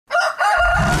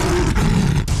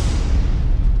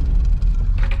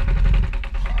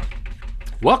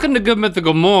Welcome to Good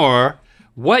Mythical More.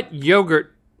 What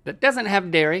yogurt that doesn't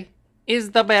have dairy is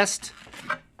the best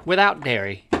without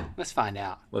dairy? Let's find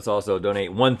out. Let's also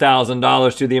donate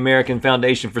 $1,000 to the American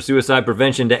Foundation for Suicide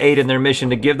Prevention to aid in their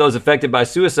mission to give those affected by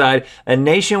suicide a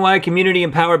nationwide community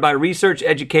empowered by research,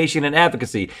 education, and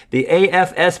advocacy. The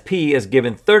AFSP has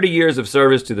given 30 years of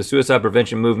service to the suicide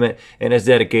prevention movement and is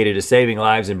dedicated to saving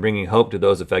lives and bringing hope to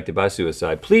those affected by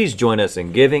suicide. Please join us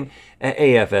in giving at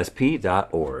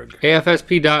afsp.org.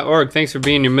 AFSP.org, thanks for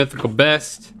being your mythical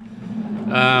best.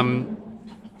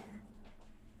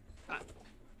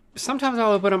 Sometimes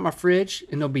I'll open up my fridge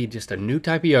and there'll be just a new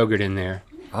type of yogurt in there.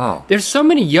 Oh. There's so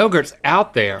many yogurts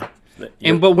out there.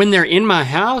 But when they're in my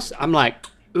house, I'm like,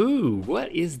 ooh,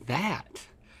 what is that?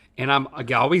 And I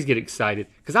always get excited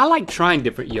because I like trying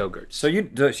different yogurts. So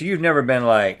you've never been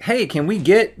like, hey, can we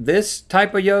get this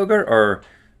type of yogurt? Or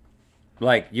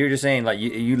like you're just saying like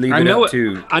you leave it up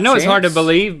to I know chance? It's hard to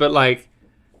believe, but like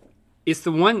it's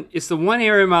the one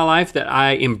area in my life that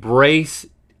I embrace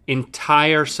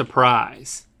entire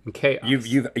surprise. Okay.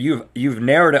 You've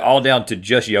narrowed it all down to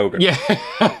just yogurt. Yeah.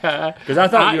 Because I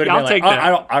thought you would have been like,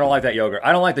 I don't like that yogurt.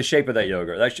 I don't like the shape of that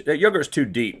yogurt. That yogurt's too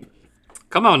deep.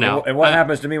 Come on now. And what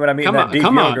happens to me when I'm eating that deep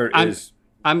yogurt is...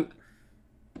 Come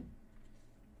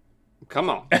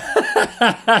on.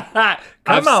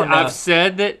 I've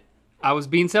said that I was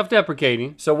being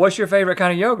self-deprecating. So what's your favorite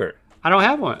kind of yogurt? I don't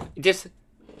have one. Just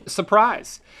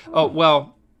surprise. Oh,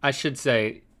 well, I should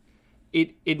say,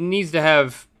 it needs to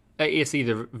have... It's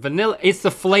either vanilla, it's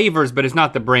the flavors, but it's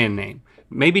not the brand name.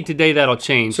 Maybe today that'll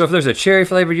change. So if there's a cherry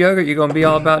flavored yogurt, you're gonna be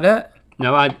all about that?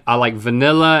 No, I like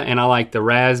vanilla and I like the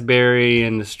raspberry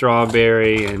and the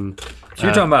strawberry and. So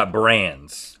you're talking about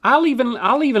brands. I'll even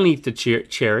eat the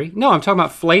cherry. No, I'm talking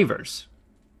about flavors.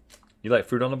 You like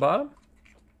fruit on the bottom?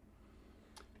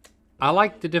 I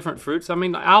like the different fruits. I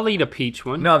mean, I'll eat a peach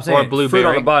one. No, I'm saying or a blueberry. Fruit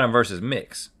on the bottom versus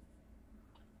mix.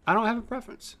 I don't have a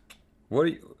preference. What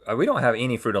do you? We don't have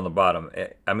any fruit on the bottom.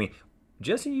 I mean,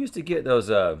 Jesse used to get those.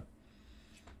 What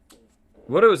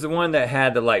was the one that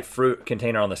had the like fruit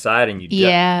container on the side and you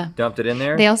dumped it in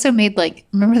there? They also made like,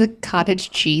 remember the cottage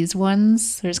cheese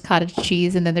ones? There's cottage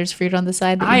cheese and then there's fruit on the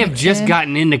side. I have just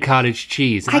gotten into cottage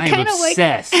cheese. I am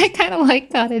obsessed. I kind of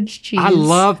like cottage cheese. I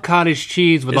love cottage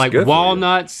cheese with like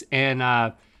walnuts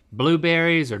and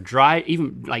blueberries or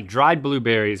even dried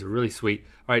blueberries are really sweet.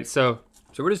 All right, so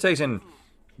we're just tasting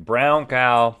brown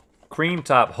cow, cream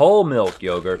top, whole milk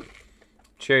yogurt,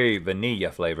 cherry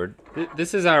vanilla flavored.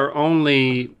 This is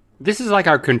like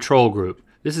our control group.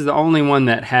 This is the only one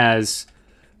that has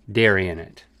dairy in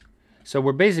it. So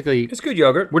we're basically... It's good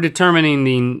yogurt. We're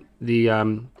determining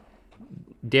the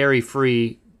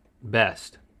dairy-free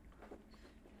best.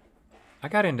 I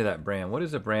got into that brand. What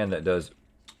is the brand that does...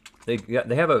 They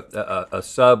have a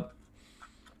sub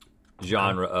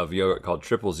genre of yogurt called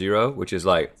 000, which is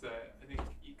like...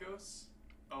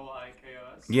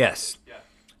 Yes. Yeah.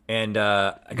 And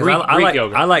because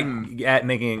I like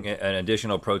making an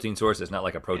additional protein source. It's not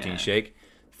like a protein shake.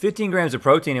 15 grams of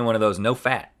protein in one of those, no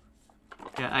fat.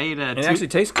 Yeah, I eat it actually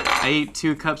tastes good. I eat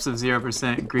 2 cups of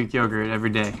 0% Greek yogurt every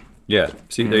day. Yeah.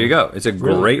 See, there you go. It's a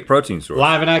great protein source.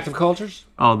 Live and active cultures?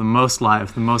 Oh, the most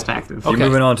live, the most active. Okay. You're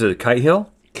moving on to Kite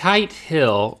Hill? Kite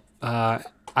Hill,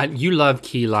 you love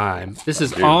key lime. This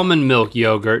is almond milk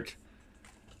yogurt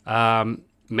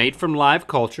made from live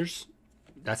cultures.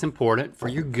 That's important for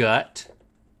your gut.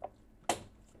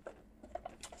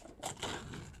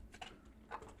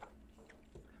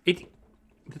 The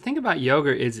thing about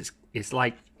yogurt is it's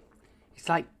like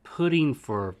pudding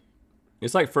for...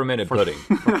 It's like fermented pudding.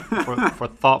 For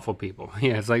thoughtful people.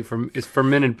 Yeah, it's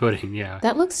fermented pudding, yeah.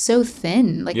 That looks so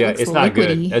thin. Like, yeah, it's not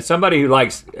liquidy. Good. As somebody who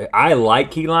likes, I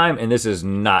like key lime, and this is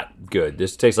not good.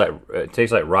 This tastes like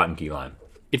rotten key lime.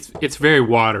 It's very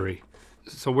watery.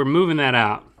 So we're moving that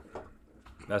out.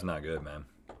 That's not good, man.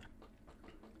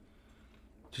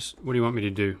 What do you want me to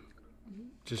do?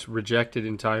 Just reject it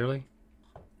entirely?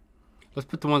 Let's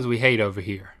put the ones we hate over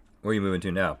here. Where are you moving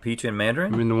to now? Peach and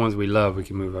mandarin? I mean, the ones we love, we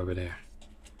can move over there.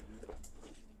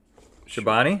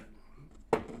 Chobani?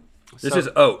 This is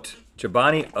oat.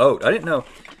 Chobani oat. I didn't know.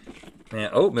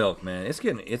 Man, oat milk, man, it's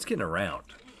getting around.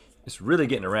 It's really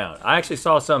getting around. I actually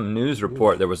saw some news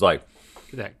report that was like,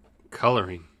 look at that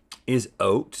coloring. Is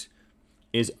oat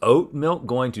milk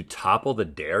going to topple the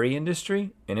dairy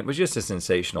industry? And it was just a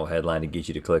sensational headline to get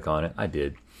you to click on it. I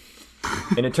did.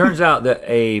 And it turns out that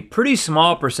a pretty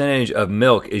small percentage of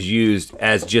milk is used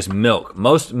as just milk.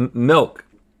 Most milk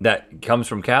that comes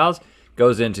from cows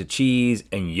goes into cheese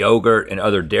and yogurt and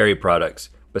other dairy products.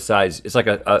 Besides, it's like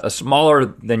a smaller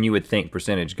than you would think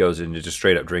percentage goes into just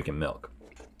straight up drinking milk.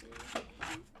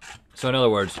 So in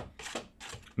other words,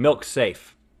 Milk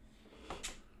safe.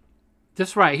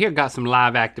 This right here got some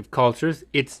live active cultures.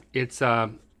 It's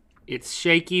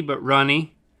shaky but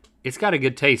runny. It's got a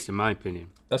good taste in my opinion.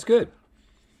 That's good.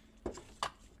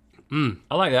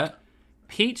 I like that.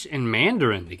 Peach and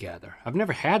mandarin together. I've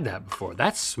never had that before.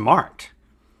 That's smart.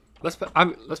 Let's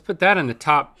put that in the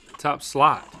top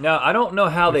slot. Now, I don't know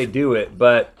how they do it,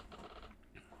 but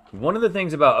one of the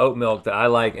things about oat milk that I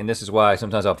like, and this is why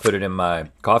sometimes I'll put it in my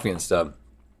coffee and stuff,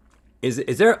 is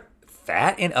there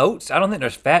fat in oats? I don't think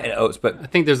there's fat in oats, but I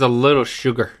think there's a little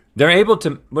sugar. they're able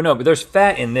to, well, no, but there's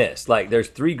fat in this. Like, there's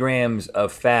 3 grams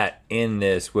of fat in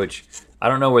this, which I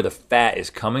don't know where the fat is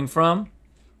coming from,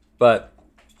 but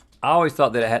I always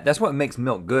thought that that's what makes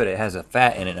milk good. It has a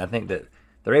fat in it. And I think that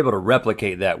they're able to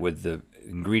replicate that with the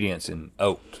ingredients in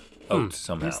oats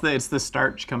somehow. It's the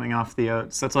starch coming off the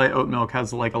oats. That's why oat milk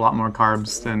has like a lot more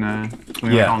carbs than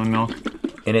Yeah. almond milk.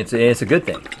 And it's a good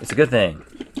thing. It's a good thing.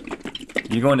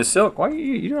 You go into silk, why are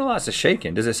you doing lots of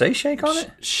shaking? Does it say shake on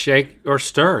it? Shake or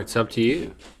stir, it's up to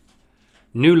you.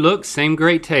 New look, same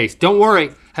great taste. Don't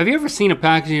worry, have you ever seen a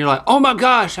package and you're like, oh my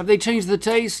gosh, have they changed the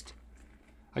taste?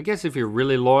 I guess if you're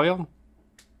really loyal.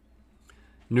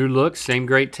 New look, same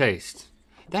great taste.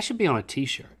 That should be on a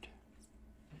t-shirt.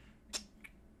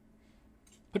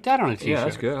 Put that on a t-shirt. Yeah,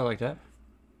 that's good. I like that.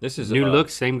 This is New look,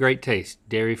 same great taste.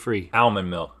 Dairy free. almond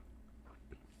milk.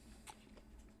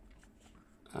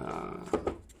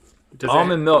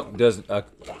 Almond. Milk does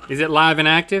Is it live and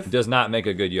active? not make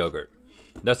a good yogurt.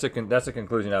 That's a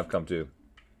conclusion I've come to.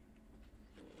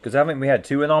 Because haven't we had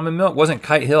 2 with almond milk? Wasn't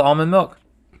Kite Hill almond milk?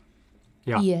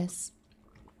 Yeah. Yes.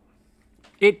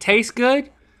 It tastes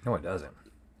good? No, it doesn't.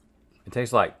 It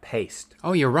tastes like paste.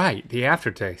 Oh, you're right. The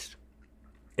aftertaste.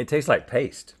 It tastes like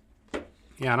paste.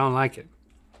 Yeah, I don't like it.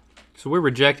 So we're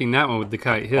rejecting that one with the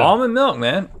Kite Hill. Almond milk,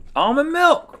 man. Almond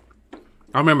milk.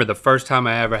 I remember the first time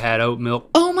I ever had oat milk.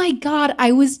 Oh my God,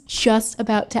 I was just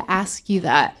about to ask you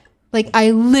that. Like,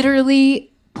 I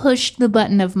literally pushed the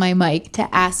button of my mic to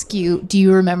ask you, do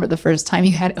you remember the first time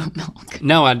you had oat milk?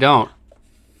 No, I don't.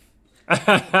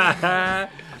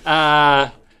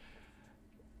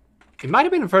 It might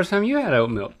have been the first time you had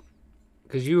oat milk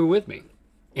because you were with me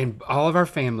and all of our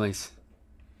families.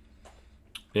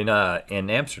 In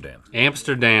Amsterdam.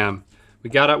 Amsterdam. We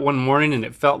got up one morning and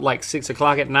it felt like 6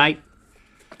 o'clock at night.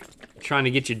 Trying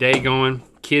to get your day going.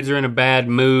 Kids are in a bad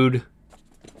mood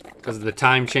because of the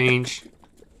time change.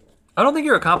 I don't think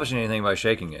you're accomplishing anything by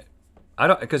shaking it.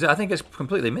 Because I think it's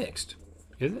completely mixed.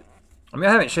 Is it? I mean,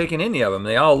 I haven't shaken any of them.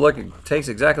 They all taste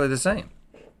exactly the same.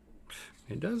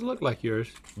 It does look like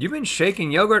yours. You've been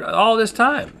shaking yogurt all this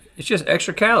time. It's just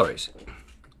extra calories.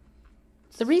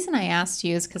 The reason I asked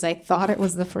you is because I thought it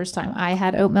was the first time I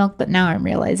had oat milk, but now I'm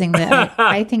realizing that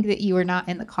I think that you were not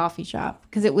in the coffee shop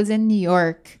because it was in New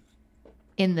York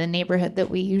in the neighborhood that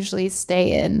we usually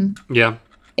stay in. Yeah.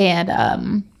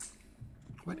 And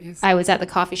What is I was at the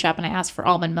coffee shop and I asked for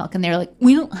almond milk and they were like,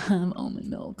 we don't have almond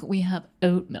milk. We have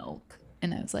oat milk.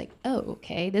 And I was like, oh,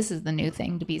 okay. This is the new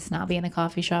thing to be snobby in a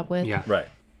coffee shop with. Yeah. Right.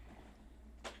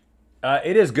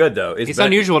 It is good, though. It's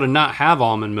unusual to not have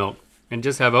almond milk and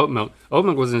just have oat milk. Oat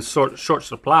milk was in short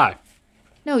supply.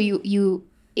 No, you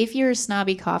if you're a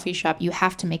snobby coffee shop, you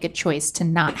have to make a choice to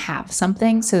not have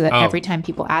something so that every time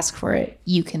people ask for it,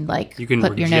 you can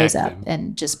put your nose up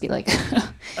and just be like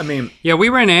I mean, Yeah, we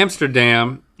were in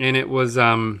Amsterdam and it was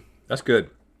that's good.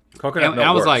 Coconut and milk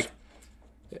I was works.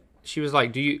 like, she was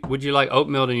like, would you like oat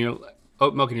milk in your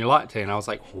latte? And I was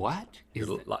like, what?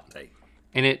 Latte.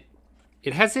 And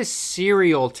it has this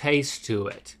cereal taste to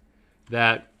it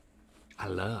that I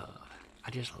love.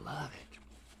 I just love it.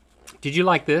 Did you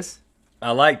like this?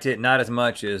 I liked it not as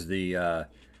much as the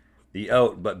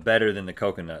oat, but better than the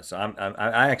coconut. So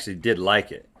I actually did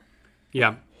like it.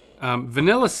 Yeah.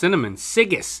 Vanilla cinnamon,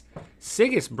 Siggis.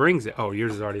 Siggis brings it. Oh,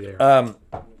 yours is already there.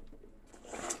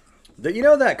 You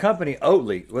know that company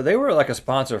Oatly? Well, they were like a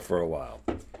sponsor for a while,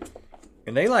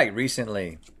 and they like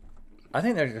recently. I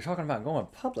think they're talking about going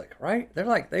public, right? They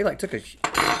took a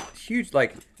huge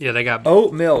like. Yeah, they got.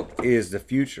 Oat milk is the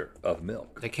future of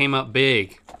milk. They came up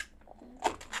big.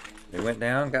 They went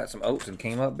down, got some oats, and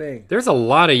came up big. There's a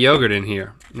lot of yogurt in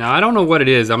here. Now, I don't know what it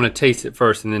is. I'm going to taste it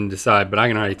first and then decide, but I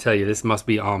can already tell you this must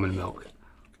be almond milk.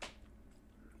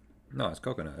 No, it's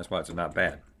coconut. That's why it's not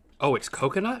bad. Oh, it's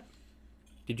coconut?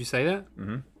 Did you say that?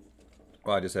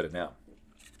 Well, I just said it now.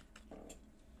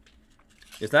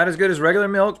 It's not as good as regular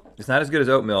milk. It's not as good as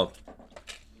oat milk.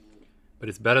 But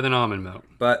it's better than almond milk.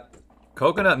 But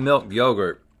coconut milk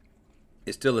yogurt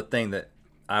is still a thing that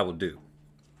I will do.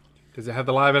 Does it have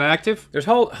the live and active? There's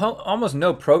almost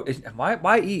no protein.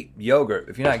 Why eat yogurt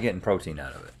if you're not getting protein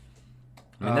out of it?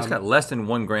 I mean, that's got less than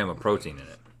 1 gram of protein in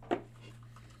it.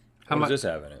 How What much? does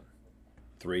this have in it?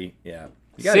 3, yeah.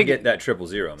 You gotta Sig- get that 000,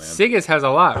 man. Sigus has a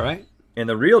lot, right? And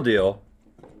the real deal,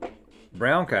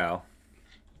 Brown Cow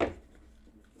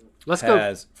Let's go.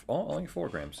 has only 4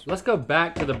 grams. Let's go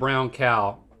back to the brown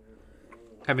cow.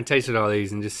 Haven't tasted all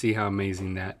these and just see how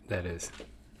amazing that is.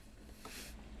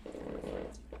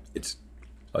 It's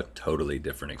a totally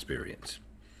different experience.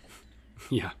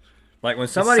 Yeah. Like when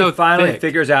somebody so finally thick.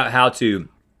 figures out how to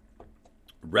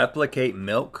replicate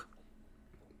milk,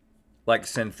 like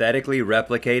synthetically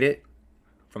replicate it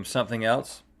from something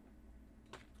else,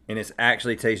 and it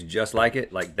actually tastes just like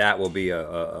it, like that will be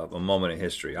a moment in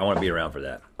history. I want to be around for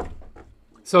that.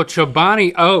 So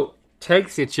Chobani Oat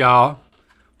takes it, y'all,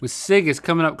 with Sigus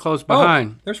coming up close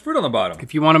behind. Oh, there's fruit on the bottom.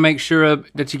 If you want to make sure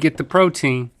that you get the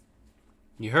protein,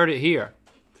 you heard it here.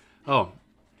 Oh,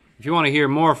 if you want to hear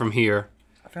more from here,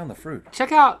 I found the fruit.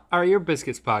 check out our Ear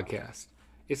Biscuits podcast.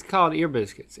 It's called Ear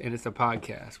Biscuits, and it's a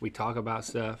podcast. We talk about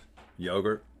stuff.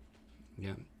 Yogurt.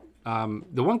 Yeah.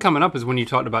 The one coming up is when you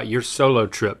talked about your solo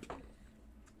trip,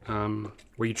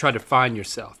 where you tried to find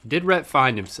yourself. Did Rhett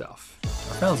find himself?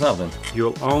 I found something.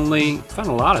 You'll only find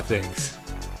a lot of things.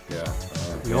 Yeah.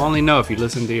 You'll only know if you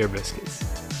listen to Ear Biscuits.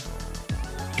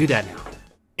 Do that now.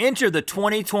 Enter the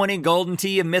 2020 Golden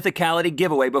Tee of Mythicality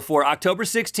giveaway before October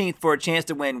 16th for a chance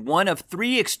to win one of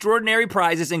 3 extraordinary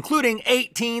prizes, including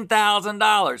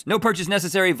 $18,000. No purchase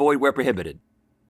necessary, void where prohibited.